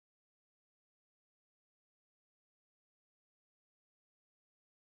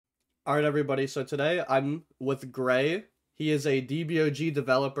All right, everybody. So today I'm with Gray. He is a DBOG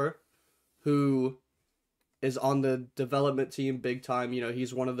developer who is on the development team big time.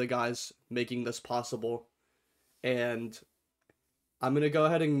 He's one of the guys making this possible. And I'm going to go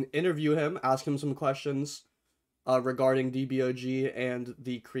ahead and interview him, ask him some questions regarding DBOG and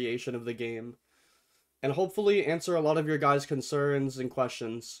the creation of the game, and hopefully answer a lot of your guys' concerns and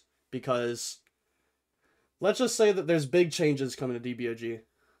questions because let's just say that there's big changes coming to DBOG.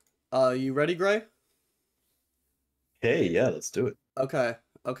 You ready, Gray? Hey, yeah, let's do it. Okay.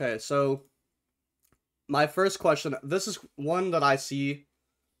 Okay. So my first question, this is one that I see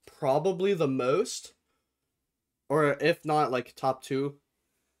probably the most, or if not like top two.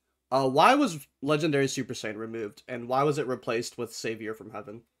 Why was Legendary Super Saiyan removed, and why was it replaced with Savior from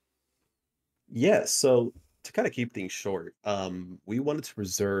Heaven? Yeah, so to kind of keep things short, we wanted to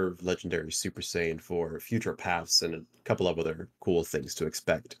reserve Legendary Super Saiyan for future paths and a couple of other cool things to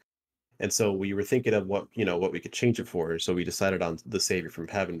expect. And so we were thinking of what we could change it for. So we decided on the Savior from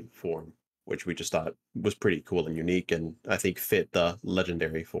Heaven form, which we just thought was pretty cool and unique, and I think fit the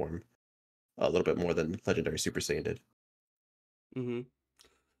legendary form a little bit more than Legendary Super Saiyan did. Mm-hmm.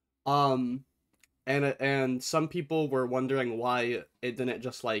 Um, and some people were wondering why it didn't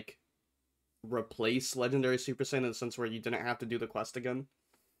just like replace Legendary Super Saiyan in the sense where you didn't have to do the quest again.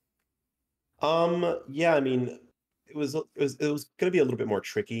 Yeah, I mean, it was gonna be a little bit more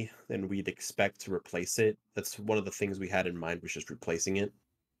tricky than we'd expect to replace it. That's one of the things we had in mind was just replacing it.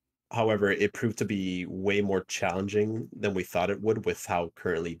 However, it proved to be way more challenging than we thought it would with how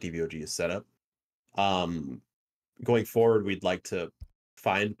currently DBOG is set up. Um, Going forward, we'd like to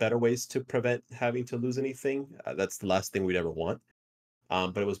find better ways to prevent having to lose anything. That's the last thing we'd ever want.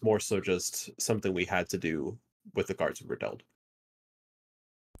 But it was more so just something we had to do with the cards we were dealt.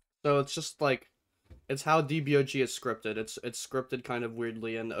 So it's just like it's how DBOG is scripted. It's scripted kind of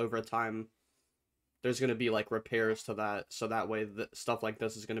weirdly, and over time there's gonna be like repairs to that, so that way stuff like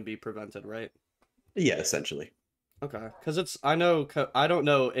this is gonna be prevented, right? Yeah, essentially. Okay, because I don't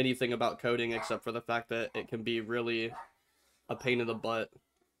know anything about coding except for the fact that it can be really a pain in the butt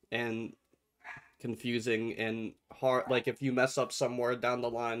and confusing and hard. Like if you mess up somewhere down the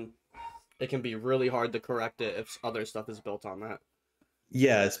line, it can be really hard to correct it if other stuff is built on that.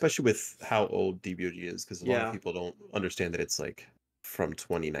 Yeah, especially with how old DBOG is, because a lot of Yeah, people don't understand that it's like from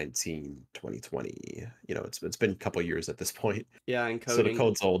 2019, 2020. It's been a couple years at this point. yeah, and So the coding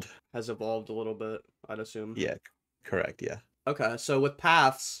code's old. has evolved a little bit, I'd assume. Yeah, correct, yeah. Okay, so with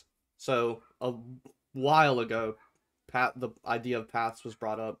paths, so a while ago, the idea of paths was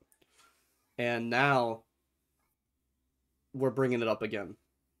brought up, and now we're bringing it up again.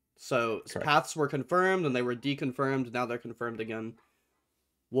 So Correct. paths were confirmed and they were deconfirmed. Now they're confirmed again.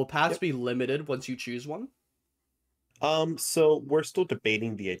 Will paths Yep. be limited once you choose one? So we're still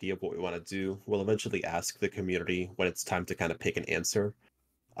debating the idea of what we want to do. We'll eventually ask the community when it's time to kind of pick an answer.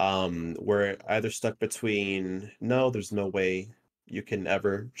 We're either stuck between no, there's no way you can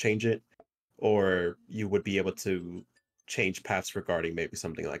ever change it, or you would be able to change paths regarding maybe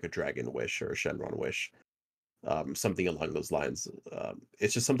something like a Dragon Wish or a Shenron Wish, something along those lines.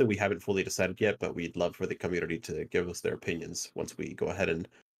 It's just something we haven't fully decided yet, but we'd love for the community to give us their opinions once we go ahead and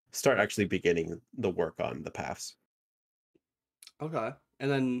start actually beginning the work on the paths. Okay.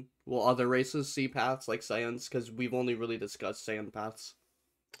 And then will other races see paths like Saiyans? Because we've only really discussed Saiyan paths.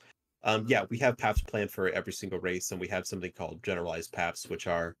 Yeah, we have paths planned for every single race, and we have something called generalized paths, which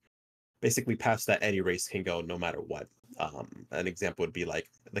are basically paths that any race can go no matter what. An example would be like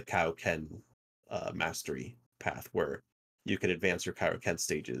the Kaioken mastery path, where you can advance your Kaioken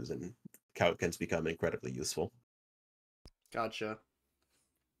stages, and Kaiokens become incredibly useful. Gotcha.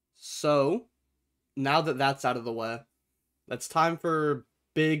 So now that that's out of the way, it's time for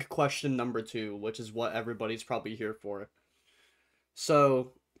big question number two, which is what everybody's probably here for.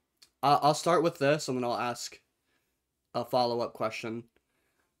 So I'll start with this and then I'll ask a follow up question.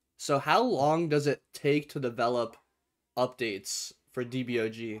 So, how long does it take to develop updates for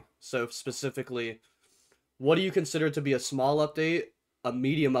DBOG? So, specifically, what do you consider to be a small update, a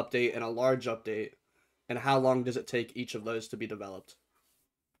medium update, and a large update? And how long does it take each of those to be developed?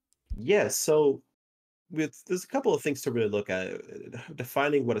 Yeah, so with there's a couple of things to really look at.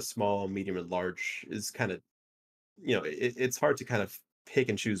 Defining what a small, medium, and large is kind of it's hard to kind of pick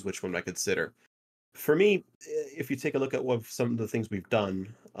and choose which one I consider. For me, if you take a look at what some of the things we've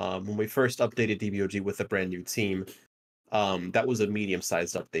done, when we first updated DBOG with a brand new team, that was a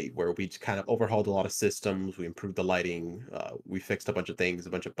medium-sized update where we kind of overhauled a lot of systems, we improved the lighting, we fixed a bunch of things, a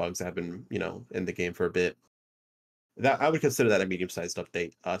bunch of bugs that have been, in the game for a bit. That I would consider that a medium-sized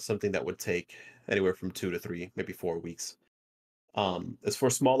update, something that would take anywhere from 2 to 3, maybe 4 weeks. As for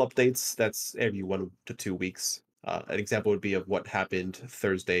small updates, that's every 1 to 2 weeks. An example would be of what happened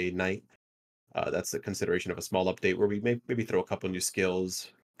Thursday night. That's a consideration of a small update where we maybe throw a couple new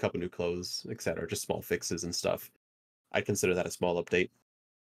skills, a couple new clothes, etc. Just small fixes and stuff. I consider that a small update.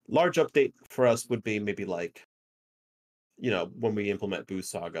 Large update for us would be maybe like, when we implement Buu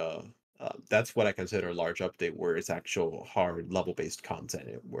Saga, that's what I consider a large update where it's actual hard level based content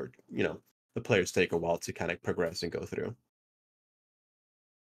where, the players take a while to kind of progress and go through.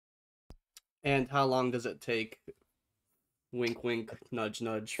 And how long does it take? Wink, wink, nudge,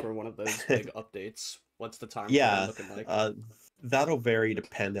 nudge for one of those big updates. What's the time frame Yeah, looking like? that'll vary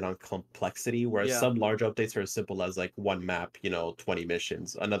dependent on complexity, whereas Yeah. some large updates are as simple as like one map, 20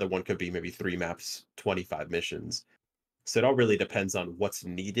 missions. Another one could be maybe three maps, 25 missions. So it all really depends on what's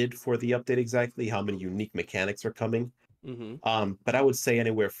needed for the update exactly, how many unique mechanics are coming. Mm-hmm. But I would say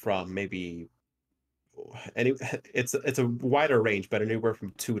anywhere from maybe any it's a wider range, but anywhere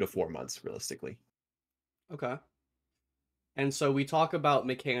from 2 to 4 months realistically. Okay. And so we talk about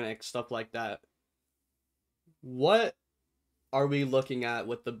mechanics, stuff like that. What are we looking at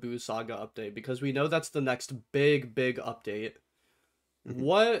with the Buu Saga update? Because we know that's the next big, big update. Mhm.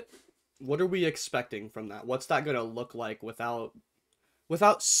 What are we expecting from that? What's that gonna look like without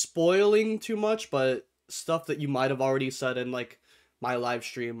spoiling too much, but stuff that you might have already said in like my live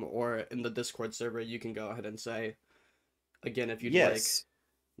stream or in the Discord server, you can go ahead and say again if you'd like. Yes.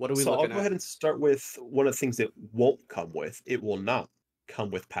 What are we So I'll looking go at? ahead and start with one of the things it won't come with. It will not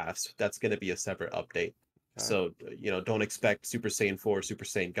come with paths. That's going to be a separate update. Okay. So, don't expect Super Saiyan 4, Super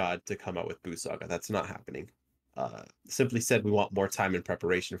Saiyan God to come out with Buu Saga. That's not happening. Simply said, we want more time and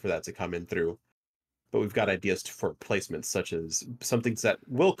preparation for that to come in through. But we've got ideas for replacements, such as some things that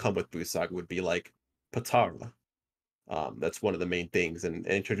will come with Buu Saga would be like Patara. That's one of the main things, and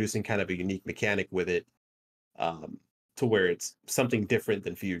introducing kind of a unique mechanic with it, um, to where it's something different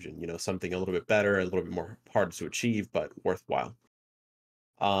than fusion, something a little bit better, a little bit more hard to achieve, but worthwhile.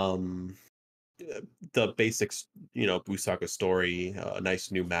 Um, the basics, Busaka story, a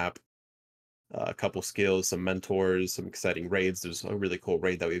nice new map, a couple skills, some mentors, some exciting raids. There's a really cool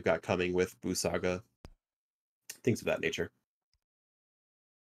raid that we've got coming with Busaga, things of that nature.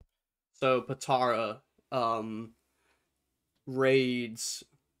 So Patara, um, raids.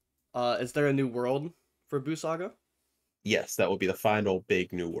 Is there a new world for Buu Saga? Yes, that will be the final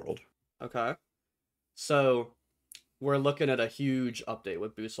big new world. Okay. So we're looking at a huge update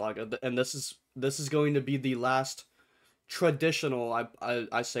with Buu Saga, and this is going to be the last traditional.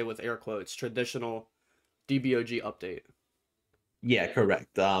 I say with air quotes traditional DBOG update, Yeah,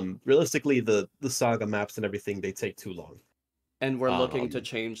 correct. Realistically, the saga maps and everything, they take too long. and we're looking to Um,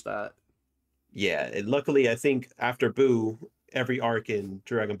 change that. Yeah, and luckily, I think after Boo, every arc in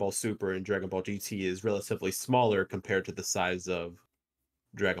Dragon Ball Super and Dragon Ball GT is relatively smaller compared to the size of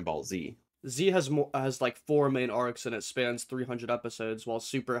Dragon Ball Z. Z has like four main arcs and it spans 300 episodes, while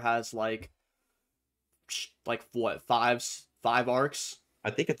Super has like what five arcs, I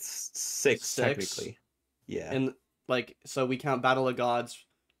think it's six six, technically. Yeah. and like so we count Battle of Gods,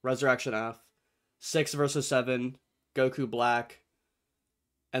 Resurrection F, 6 versus 7, Goku Black,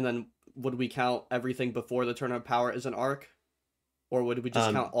 and then would we count everything before the Turn of Power as an arc, or would we just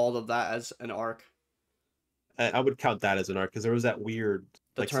Um, count all of that as an arc? I would count that as an arc because there was that weird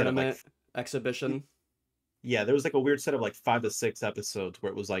The like set of like tournament exhibition. yeah, there was like a weird set of like 5 to 6 episodes where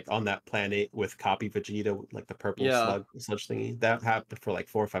it was like on that planet with Copy Vegeta, like the purple Yeah, sludge thingy. That happened for like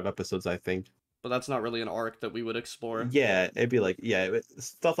 4 or 5 episodes, I think. but that's not really an arc that we would explore. Yeah, it'd be like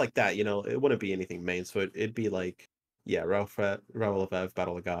stuff like that. It wouldn't be anything main. So it'd be like yeah, Raul of Ev,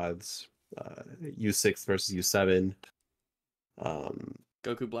 Battle of Gods, U6 versus U7, um,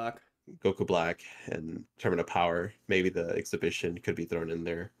 Goku Black. Goku Black, and Tournament of Power. Maybe the exhibition could be thrown in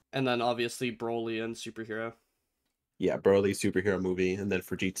there. And then obviously Broly and Superhero. Yeah, Broly superhero movie, and then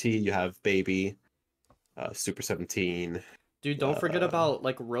for GT you have Baby, Super 17. Dude, don't forget Uh, about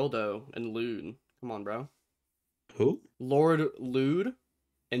like Rildo and Lude. Come on, bro. who? Lord Lude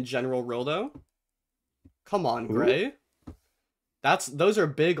and General Rildo. Come on, Who? Gray. Those are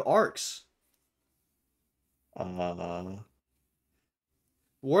big arcs. Uh,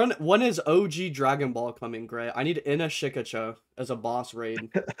 When is OG Dragon Ball coming, Gray? I need Ina Shikacho as a boss raid.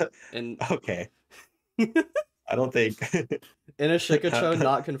 And okay. I don't think. Ina Shikacho I,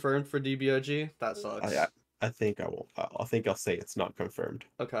 not confirmed for DBOG? That I sucks. I think I will. I think I'll say it's not confirmed.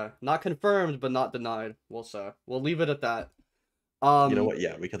 Okay. Not confirmed, but not denied. We'll say. We'll leave it at that. You know Um, what?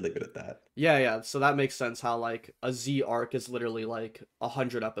 Yeah, we could leave it at that. yeah, yeah. So that makes sense how like a Z arc is literally like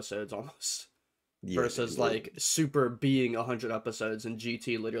 100 episodes almost. Yeah, Versus like Super being 100 episodes and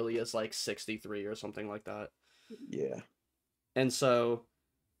GT literally is like 63 or something like that. yeah. And so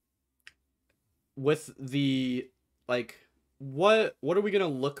with the like what are we gonna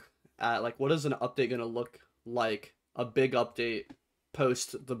look at? Like what is an update gonna look like? A big update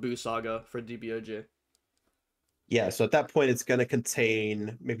post the Buu Saga for DBOG. Yeah, so at that point, it's going to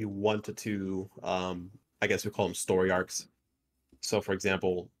contain maybe one to two, I guess we call them story arcs. So, for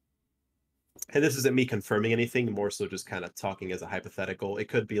example, and this isn't me confirming anything, more so just kind of talking as a hypothetical. It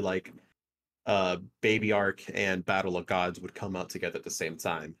could be like Baby Arc and Battle of Gods would come out together at the same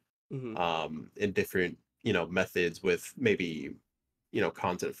time, Mm-hmm. in different, methods with maybe,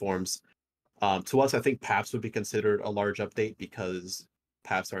 content forms. To us, I think PAPs would be considered a large update because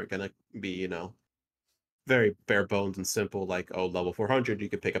PAPs aren't going to be, very bare bones and simple, like, oh, level 400, you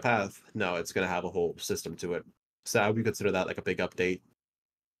can pick a path. No, it's going to have a whole system to it. So I would consider that like a big update.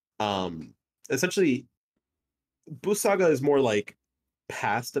 Um, Essentially, Buu Saga is more like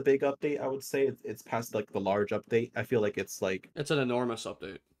past a big update, I would say. It's past like the large update. I feel like it's like, It's an enormous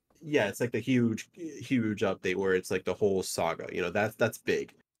update, yeah, it's like the huge update where it's like the whole saga. That's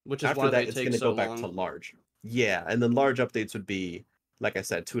big. which is After why they that, it's take going to go so back to long. large. Yeah, and then large updates would be, like I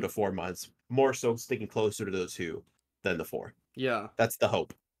said, 2 to 4 months, more so sticking closer to the two than the four. Yeah. That's the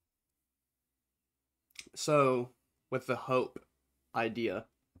hope. So with the hope idea,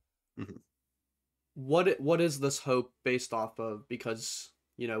 Mhm. what is this hope based off of? Because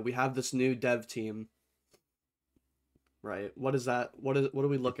we have this new dev team, right? What is that? What are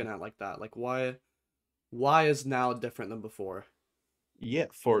we looking at like that? Like why is now different than before? Yeah,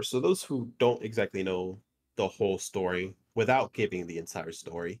 for so those who don't exactly know the whole story, without giving the entire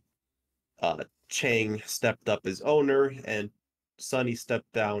story, Chang stepped up as owner and Sunny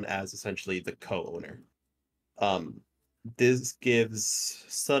stepped down as essentially the co-owner. Um, this gives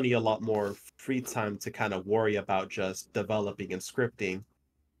Sunny a lot more free time to kind of worry about just developing and scripting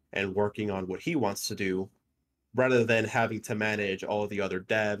and working on what he wants to do, rather than having to manage all the other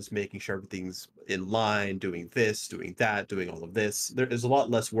devs, making sure everything's in line, doing this, doing that, doing all of this. There is a lot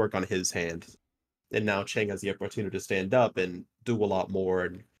less work on his hand. And now Chang has the opportunity to stand up and do a lot more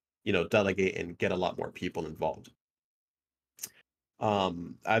and, delegate and get a lot more people involved.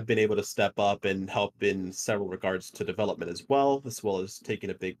 I've been able to step up and help in several regards to development as well as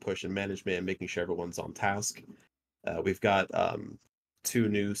taking a big push in management and making sure everyone's on task. We've got two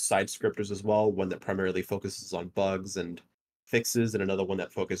new side scripters as well, one that primarily focuses on bugs and fixes, and another one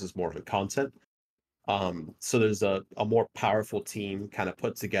that focuses more on content. So there's a more powerful team kind of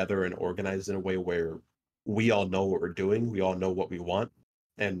put together and organized in a way where we all know what we're doing, we all know what we want,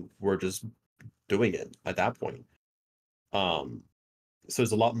 and we're just doing it at that point. Um, so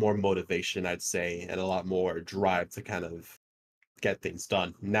there's a lot more motivation, I'd say, and a lot more drive to kind of get things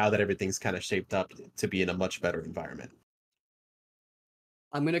done now that everything's kind of shaped up to be in a much better environment.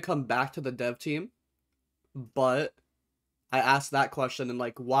 I'm gonna come back to the dev team, but I asked that question and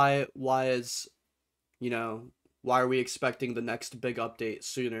like why is you know why are we expecting the next big update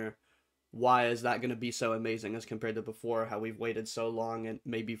sooner? Why is that gonna be so amazing as compared to before? How we've waited so long and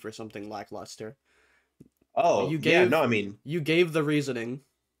maybe for something lackluster. Oh, You yeah, no, gave I mean, you gave the reasoning,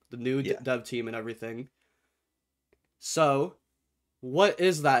 the new yeah. dev team and everything. So what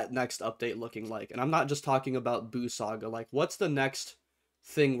is that next update looking like? And I'm not just talking about Buu Saga. Like, what's the next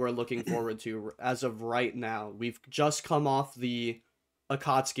thing we're looking forward to as of right now? We've just come off the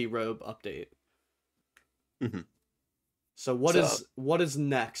Akatsuki robe update. Mhm. So So what is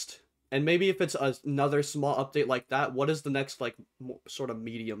next? And maybe if it's another small update like that, what is the next like sort of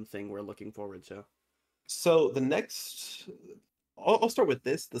medium thing we're looking forward to? So the next, I'll start with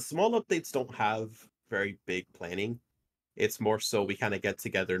this. The small updates don't have very big planning. It's more so we kind of get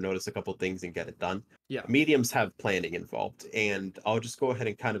together, notice a couple things, and get it done. Yeah. Mediums have planning involved, and I'll just go ahead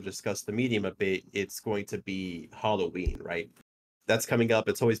and kind of discuss the medium a bit. It's going to be Halloween, right? That's coming up.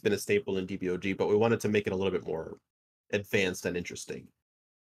 It's always been a staple in DBOG, but we wanted to make it a little bit more advanced and interesting.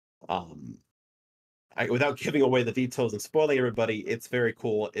 Um, without giving away the details and spoiling everybody, it's very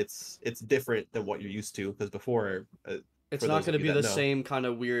cool. It's different than what you're used to because before, It's for not those going of to you be that the know, same kind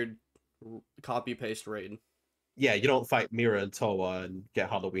of weird copy paste raid. yeah, you don't fight Mira and Toa and get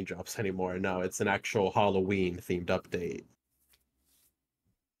Halloween drops anymore. No, it's an actual Halloween themed update.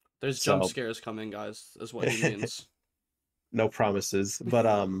 There's jump So scares coming, guys, is what he means. no promises, but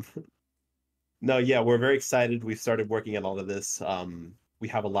no, yeah, we're very excited. We've started working on all of this. We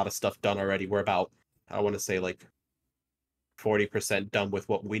have a lot of stuff done already. We're about, I want to say, like 40% done with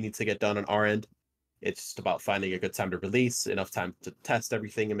what we need to get done on our end. It's just about finding a good time to release, enough time to test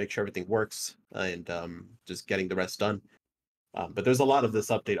everything and make sure everything works, and just getting the rest done. But there's a lot of this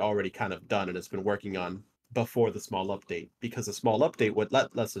update already kind of done, and it's been working on before the small update. Because the small update, what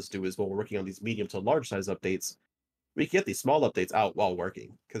lets us do is, while we're working on these medium to large size updates, we can get these small updates out while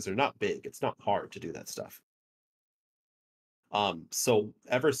working because they're not big. It's not hard to do that stuff. So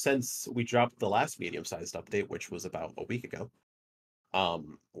ever since we dropped the last medium-sized update, which was about a week ago,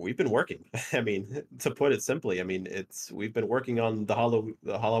 we've been working. I mean, to put it simply, I mean, we've been working on the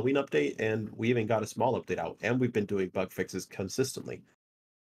Halloween update, and we even got a small update out, and we've been doing bug fixes consistently.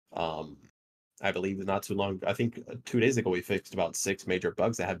 Um, I believe not too long. I think 2 days ago we fixed about 6 major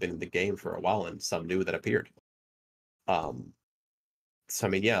bugs that have been in the game for a while, and some new that appeared. Um, so I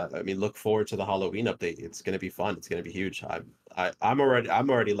mean, yeah, I mean, look forward to the Halloween update. It's going to be fun. It's going to be huge. I'm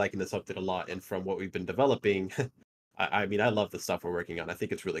already liking this update a lot, and from what we've been developing, I mean, I love the stuff we're working on. I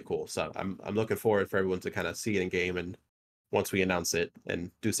think it's really cool. So I'm looking forward for everyone to kind of see it in game, and once we announce it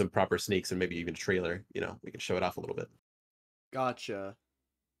and do some proper sneaks and maybe even a trailer, we can show it off a little bit. Gotcha.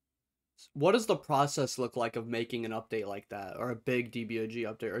 What does the process look like of making an update like that, or a big DBOG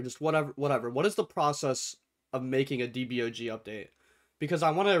update, or just whatever? What is the process of making a DBOG update? Because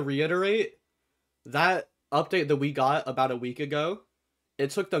I want to reiterate that update that we got about a week ago, it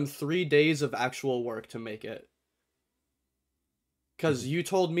took them 3 days of actual work to make it. Because you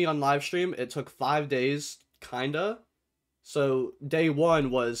told me on live stream it took 5 days, kinda. So day 1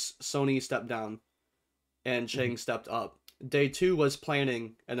 was Sony stepped down and Chang stepped up. Day 2 was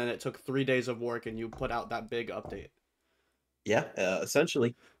planning, and then it took 3 days of work, and you put out that big update. Yeah,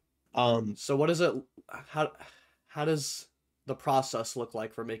 essentially. So what is it? How does the process look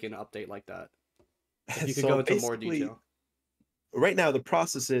like for making an update like that? If you could So go into more basically, detail. right now the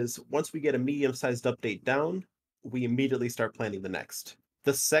process is once we get a medium-sized update down, we immediately start planning the next.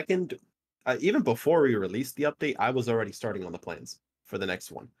 The second, even before we released the update, I was already starting on the plans for the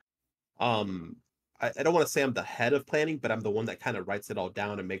next one. I don't want to say I'm the head of planning, but I'm the one that kind of writes it all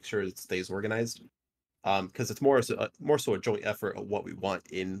down and makes sure it stays organized. Because it's more so a joint effort of what we want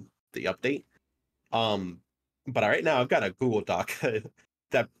in the update. But right now I've got a Google Doc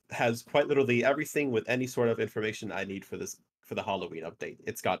that has quite literally everything with any sort of information I need for the Halloween update.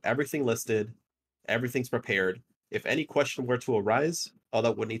 It's got everything listed, everything's prepared. If any question were to arise, all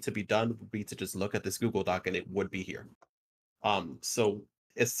that would need to be done would be to just look at this Google Doc and it would be here. So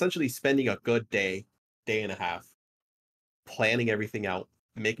essentially spending a good day and a half planning everything out,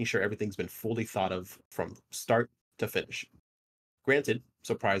 making sure everything's been fully thought of from start to finish. Granted,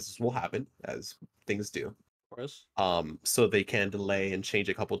 surprises will happen as things do. Of course. So they can delay and change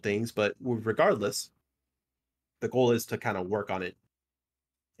a couple things, but regardless, the goal is to kind of work on it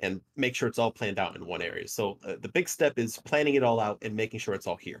and make sure it's all planned out in one area. So the big step is planning it all out and making sure it's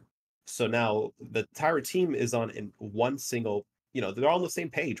all here. So now the entire team is on in one single, they're all on the same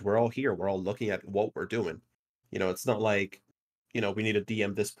page. We're all here. We're all looking at what we're doing. It's not like, we need to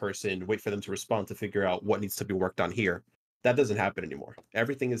DM this person, wait for them to respond to figure out what needs to be worked on here. That doesn't happen anymore.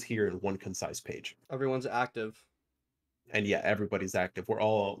 Everything is here in one concise page. Everyone's active. And yeah, everybody's active. We're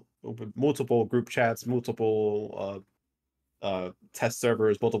all multiple group chats, multiple test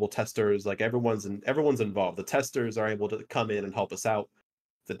servers, multiple testers. Like everyone's involved. The testers are able to come in and help us out.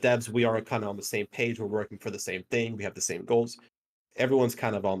 The devs, we are kind of on the same page. We're working for the same thing. We have the same goals. Everyone's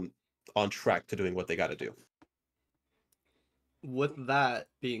kind of on track to doing what they got to do. With that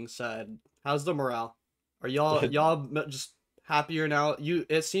being said, how's the morale? Are y'all just happier now?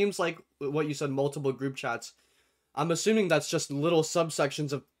 It seems like what you said, multiple group chats. I'm assuming that's just little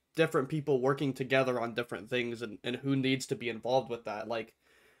subsections of different people working together on different things, and who needs to be involved with that. Like,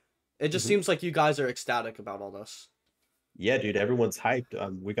 it just seems like you guys are ecstatic about all this. Yeah, dude, everyone's hyped.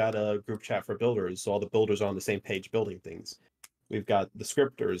 We got a group chat for builders, so all the builders are on the same page building things. We've got the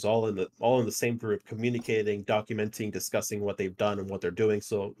scripters all in the same group, communicating, documenting, discussing what they've done and what they're doing.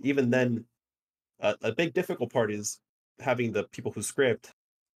 So even then, a big difficult part is having the people who script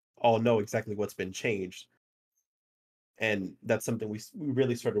all know exactly what's been changed. And that's something we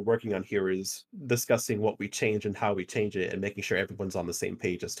really started working on here, is discussing what we change and how we change it and making sure everyone's on the same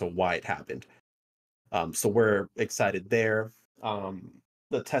page as to why it happened. So we're excited there.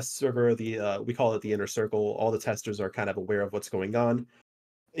 The test server, we call it the inner circle. All the testers are kind of aware of what's going on.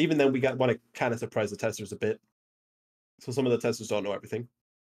 Even then, we want to kind of surprise the testers a bit. So some of the testers don't know everything,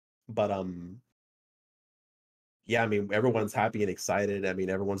 but yeah, I mean, everyone's happy and excited. I mean,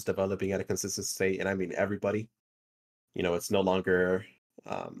 everyone's developing at a consistent state, and I mean, everybody. It's no longer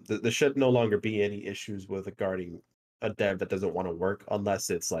there should no longer be any issues with regarding a dev that doesn't want to work, unless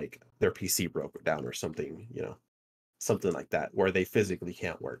it's like their PC broke down or something, something like that, where they physically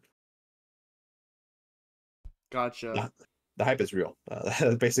can't work. Gotcha. The hype is real.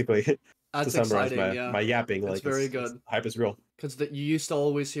 Basically, to That's summarize exciting. Yeah, my yapping, that's like very good. hype is real. Because you used to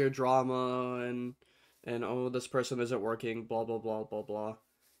always hear drama and oh, this person isn't working, blah blah blah blah blah.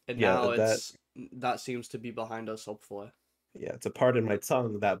 And Yeah, now that that seems to be behind us, hopefully. yeah, it's a part in my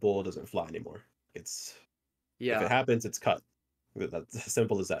tongue that bull doesn't fly anymore. It's if it Yeah. happens, it's cut. That's as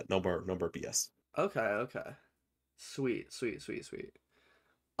simple as that. No more BS. Okay, okay. Sweet, sweet, sweet, sweet.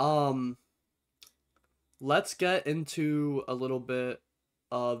 Um, let's get into a little bit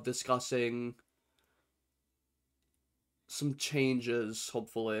of discussing some changes,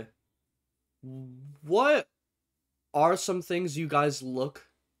 hopefully. What are some things you guys look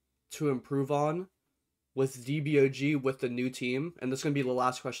to improve on with DBOG with the new team? And this is going to be the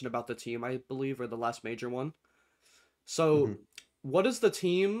last question about the team, I believe, or the last major one. So, Hmm. what is the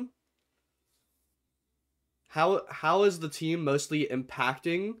team? How is the team mostly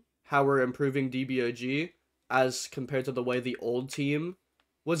impacting how we're improving DBOG as compared to the way the old team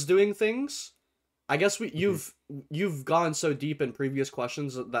was doing things? I guess Hmm. you've gone so deep in previous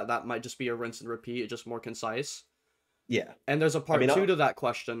questions that that might just be a rinse and repeat, just more concise. Yeah, And there's a I part mean, 2 to that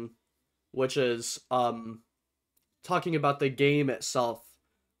question, which is talking about the game itself.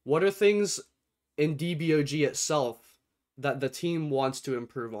 What are things in DBOG itself that the team wants to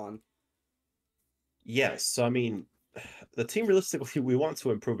improve on? yes. So I mean, the team realistically, we want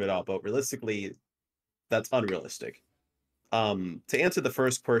to improve it all, but realistically, that's unrealistic. To answer the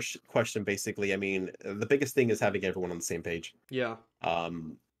first question, basically, I mean, the biggest thing is having everyone on the same page. Yeah,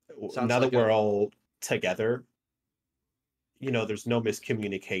 Um, sounds now that like it. we're all together, there's no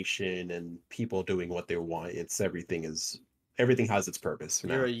miscommunication and people doing what they want. It's everything has its purpose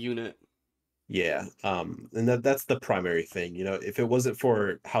You're now. a unit. Yeah. And that's the primary thing. If it wasn't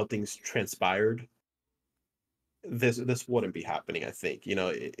for how things transpired, this wouldn't be happening, I think.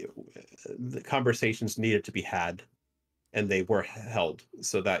 The conversations needed to be had and they were held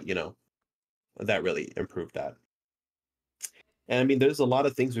so that, that really improved that. And I mean, there's a lot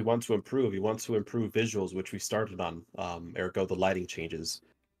of things we want to improve. We want to improve visuals, which we started on, ergo the lighting changes.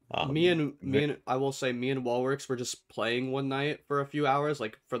 Me and I will say me and Wallworks were just playing one night for a few hours,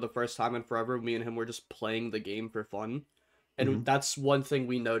 like for the first time in forever. Me and him were just playing the game for fun. And Mhm. that's one thing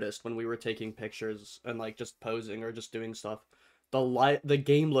we noticed when we were taking pictures and like just posing or just doing stuff. The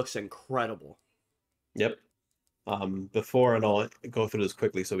game looks incredible. Yep. Before, and I'll go through this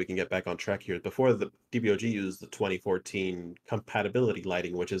quickly so we can get back on track here. Before, the DBOG used the 2014 compatibility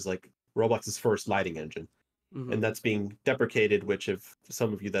lighting, which is like Roblox's first lighting engine. Mm-hmm. And that's being deprecated, which, if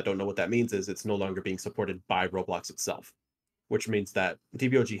some of you that don't know what that means, is it's no longer being supported by Roblox itself, which means that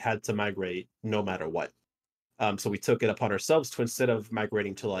DBOG had to migrate no matter what. So we took it upon ourselves to, instead of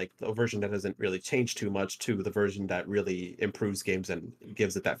migrating to like a version that doesn't really change too much, to the version that really improves games and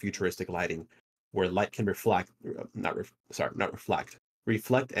gives it that futuristic lighting, where light can reflect, not reflect,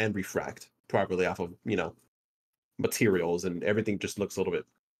 reflect and refract properly off of materials, and everything just looks a little bit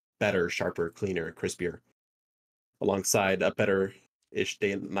better, sharper, cleaner, crispier, alongside a better ish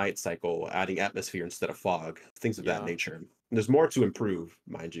day and night cycle, adding atmosphere instead of fog, things of that Yeah. nature. And there's more to improve,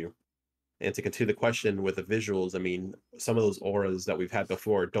 mind you. And to continue the question with the visuals, I mean, some of those auras that we've had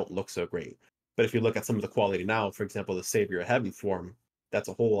before don't look so great. But if you look at some of the quality now, for example, the Savior of Heaven form, that's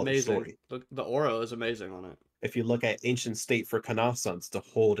a whole other Amazing. story. The aura is amazing on it. If you look at Ancient State for Kanasan, it's a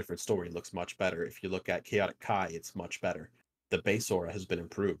whole different story. It looks much better. If you look at Chaotic Kai, it's much better. The base aura has been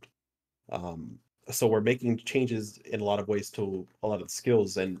improved. Um, so we're making changes in a lot of ways to a lot of the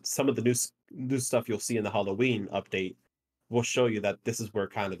skills, and some of the new stuff you'll see in the Halloween update will show you that this is where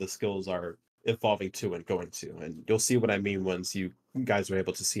kind of the skills are evolving to and going to, and you'll see what I mean once you guys are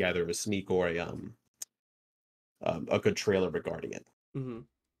able to see either a sneak or a good trailer regarding it. Mm-hmm.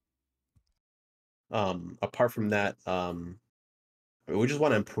 Apart from that, we just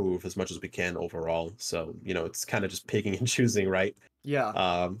want to improve as much as we can overall. So it's kind of just picking and choosing, right? Yeah.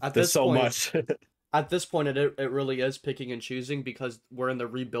 At There's this so point, much. it really is picking and choosing because we're in the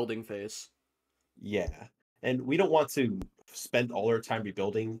rebuilding phase. Yeah. And we don't want to spend all our time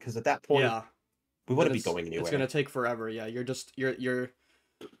rebuilding, because at that point Yeah. we Then wouldn't be going it's gonna anywhere. take forever. Yeah, you're just you're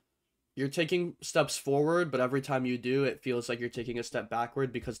taking steps forward, but every time you do, it feels like you're taking a step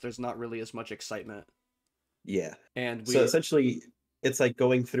backward because there's not really as much excitement. Yeah. And So we essentially, it's like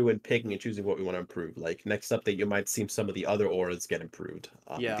going through and picking and choosing what we want to improve. Like next update, you might see some of the other auras get improved.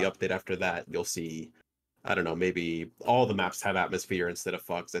 The yeah. update after that, you'll see, I don't know, maybe all the maps have atmosphere instead of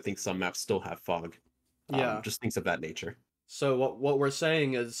fog. 'Cause I think some maps still have fog. Yeah. Just things of that nature. So what we're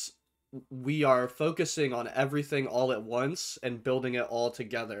saying is we are focusing on everything all at once and building it all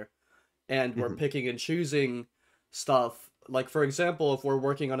together. And we're Hmm. picking and choosing stuff. Like for example, if we're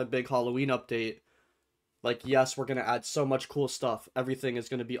working on a big Halloween update, like yes, we're gonna add so much cool stuff. Everything is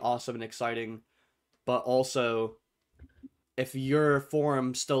gonna be awesome and exciting. But also, if your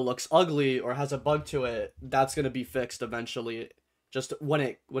form still looks ugly or has a bug to it, that's gonna be fixed eventually. just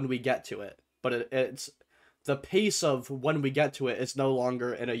when we get to it. But it's the pace of when we get to it is no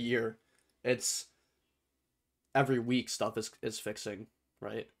longer in a year. It's every week stuff is fixing,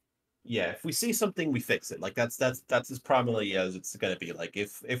 right? Yeah, if we see something, we fix it. Like that's as prominently as it's gonna be. Like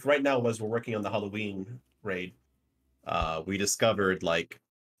if right now as we're working on the Halloween raid, we discovered like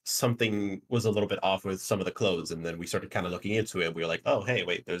something was a little bit off with some of the clothes, and then we started kind of looking into it. We were like, oh hey,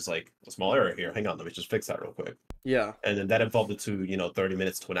 wait, there's like a small error here. Hang on, let me just fix that real quick. Yeah. And then that evolved into 30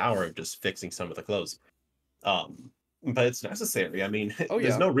 minutes to an hour of just fixing some of the clothes. But it's necessary. I mean, Oh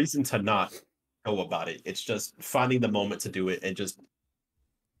there's yeah. no reason to not go about it. It's just finding the moment to do it and just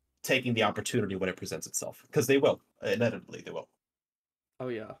taking the opportunity when it presents itself, because they will inevitably they will. Oh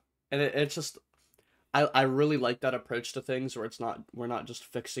yeah. And it's just I really like that approach to things where we're not just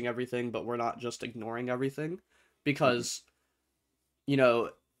fixing everything, but we're not just ignoring everything. Mhm. Because, you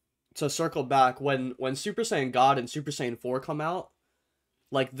know, to circle back, when Super Saiyan God and Super Saiyan 4 come out,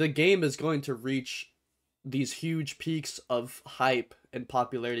 like the game is going to reach these huge peaks of hype and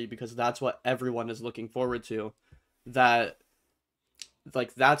popularity because that's what everyone is looking forward to. That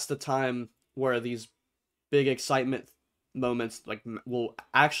like that's the time where these big excitement moments like will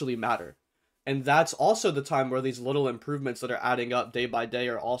actually matter. And that's also the time where these little improvements that are adding up day by day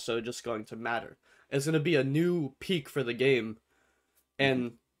are also just going to matter. It's going to be a new peak for the game. Mhm.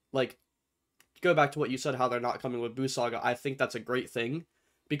 And like go back to what you said, how they're not coming with Buu Saga. I think that's a great thing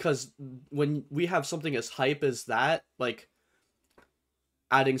because when we have something as hype as that, like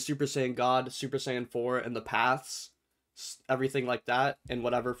adding Super Saiyan God, Super Saiyan 4, and the paths, everything like that, and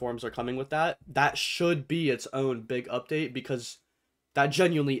whatever forms are coming with that, that should be its own big update because that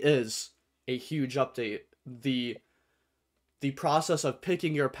genuinely is a huge update. The process of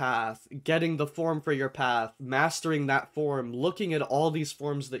picking your path, getting the form for your path, mastering that form, looking at all these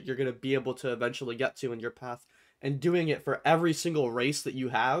forms that you're going to be able to eventually get to in your path, and doing it for every single race that you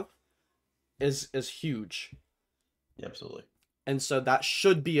have is huge. Yeah, absolutely. And so that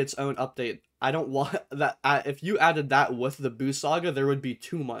should be its own update. I don't want that. If you added that with the Buu Saga, there would be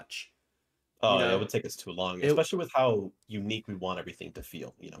too much. You Oh, yeah, it know, would take us too long, it. especially with how unique we want everything to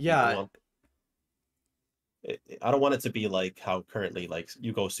feel. We don't Yeah. want I don't want it to be like how currently like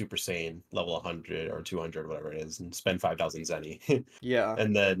you go Super Saiyan level 100 or 200, whatever it is, and spend 5,000 zenny, Yeah.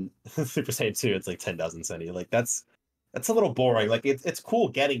 and then Super Saiyan 2, it's like 10,000 zenny. Like that's a little boring. Like it's cool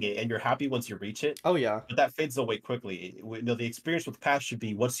getting it, and you're happy once you reach it, Oh yeah. but that fades away quickly. The experience with pass should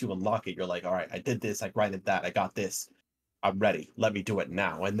be once you unlock it, you're like, all right, I did this, I grinded that, I got this, I'm ready. Let me do it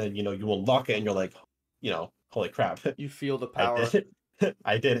now. And then you unlock it, and you're like, holy crap, You feel the I power. did it.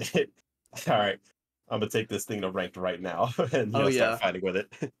 I did it. All right, I'm gonna take this thing to ranked right now, and Oh start yeah. fighting with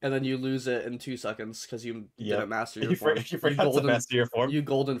it. And then you lose it in 2 seconds because you didn't Yep. master your form. You forgot to master your form. You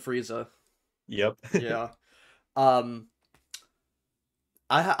golden Frieza. Yep. Yeah. Um.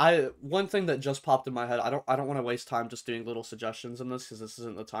 I one thing that just popped in my head. I don't want to waste time just doing little suggestions in this because this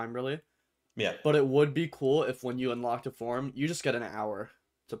isn't the time really. Yeah. But it would be cool if when you unlocked a form, you just get an hour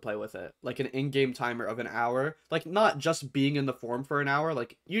to play with it. Like an in-game timer of an hour. Like not just being in the form for an hour.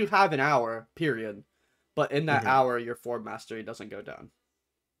 Like you have an hour, period. But in that Hmm. hour, your form mastery doesn't go down.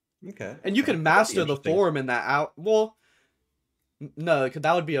 Okay. And you Okay. can That would be master the interesting. form in that hour. Well, no, cause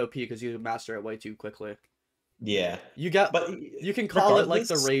that would be OP because you master it way too quickly. Yeah. You get But you can call it like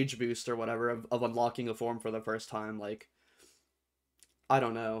the regardless, rage boost or whatever of unlocking a form for the first time. Like I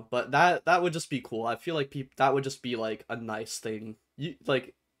don't know, but that would just be cool. I feel like people that would just be like a nice thing. You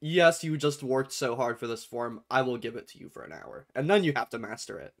like yes, you just worked so hard for this form. I will give it to you for an hour, and then you have to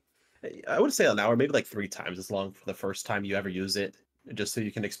master it. I would say an hour, maybe like 3 times as long for the first time you ever use it, just so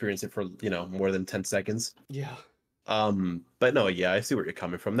you can experience it for more than 10 seconds. Yeah, But no, yeah, I see where you're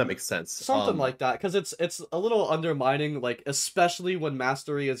coming from. That makes sense. something like that, because it's a little undermining. Like especially when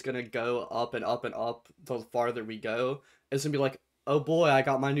mastery is gonna go up and up and up the farther we go. It's gonna be like, oh boy, I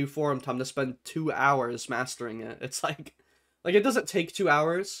got my new form. Time to spend 2 hours mastering it. It's like it doesn't take 2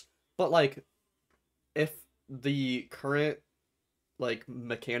 hours, but like if the current like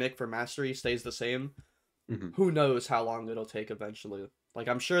mechanic for mastery stays the same, Mhm. who knows how long it'll take eventually. Like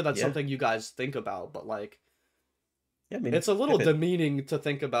I'm sure that's Yeah. something you guys think about, but like Yeah, I mean, it's a little if it demeaning to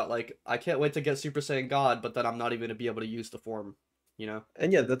think about like I can't wait to get Super Saiyan God, but then I'm not even gonna be able to use the form, you know?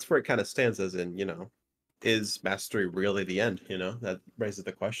 and yeah, that's where it kind of stands as in, is mastery really the end? That raises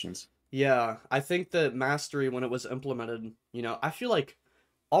the questions. Yeah, I think that mastery when it was implemented, I feel like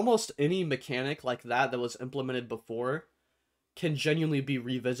almost any mechanic like that that was implemented before can genuinely be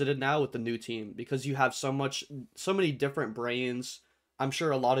revisited now with the new team because you have so many different brains. I'm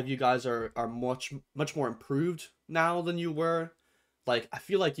sure a lot of you guys are much more improved now than you were. Like I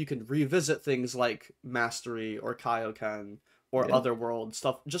feel like you can revisit things like mastery or Kaioken or Yeah, Otherworld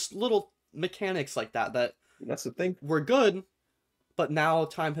stuff, just little mechanics like that that that's the thing. were good, but now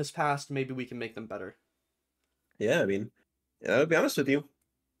time has passed, maybe we can make them better. Yeah, I mean, I'll be honest with you,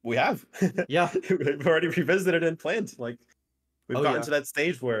 we have. Yeah. We've already revisited and planned. Like we've Oh gotten yeah. to that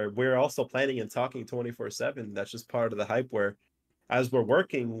stage where we're also planning and talking 24/7. That's just part of the hype where as we're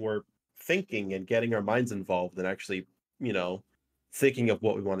working, we're thinking and getting our minds involved and actually, you know, thinking of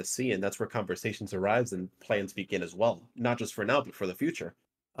what we want to see. And that's where conversations arise and plans begin as well. Not just for now, but for the future.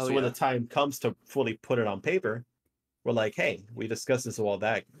 Oh So when the yeah. time comes to fully put it on paper, we're like, hey, we discussed this a while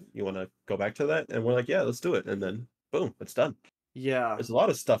back. You want to go back to that? And we're like, yeah, let's do it. And then boom, it's done. Yeah. There's a lot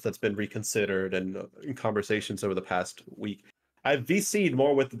of stuff that's been reconsidered and in conversations over the past week. I've VC'd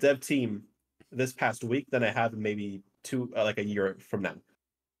more with the dev team this past week than I have in maybe like a year from now.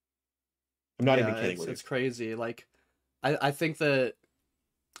 I'm not even Yeah, kidding with you. it's crazy. Like I think that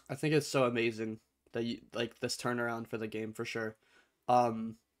I think it's so amazing that you like this turnaround for the game for sure.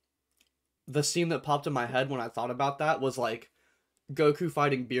 Um the scene that popped in my head when I thought about that was like Goku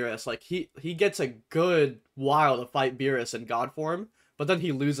fighting Beerus. Like he gets a good while to fight Beerus in God form, but then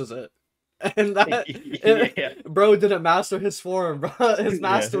he loses it. And Yeah. bro didn't master his form, bro. His Yeah.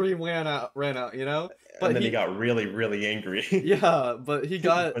 mastery ran out, you know? And But then he got really, really angry. yeah, but he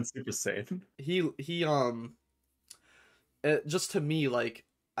got Went Super Saiyan. he it, just to me, like,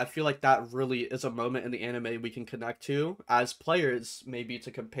 I feel like that really is a moment in the anime we can connect to as players, maybe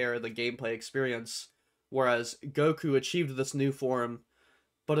to compare the gameplay experience. Whereas Goku achieved this new form,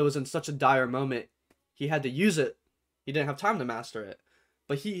 but it was in such a dire moment, he had to use it. He didn't have time to master it.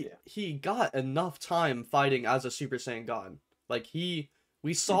 But Yeah. he got enough time fighting as a Super Saiyan God. Like we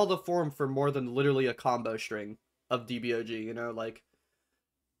saw the form for more than literally a combo string of DBOG, you know, like,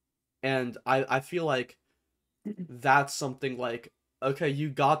 and I feel like that's something like, okay, you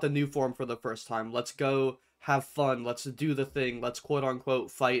got the new form for the first time. Let's go have fun. Let's do the thing. Let's quote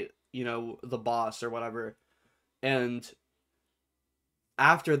unquote fight, you know, the boss or whatever. And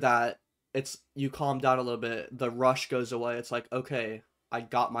after that, it's you calm down a little bit. The rush goes away. It's like, okay, I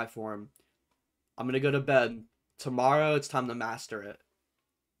got my form. I'm gonna go to bed. Tomorrow it's time to master it.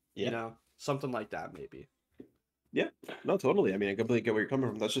 You Yeah. know? Something like that maybe. Yeah. No, totally. I mean, I completely get where you're coming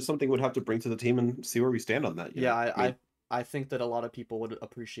from. That's just something we'd have to bring to the team and see where we stand on that, you Yeah, know? I mean, I think that a lot of people would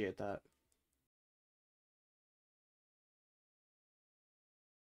appreciate that.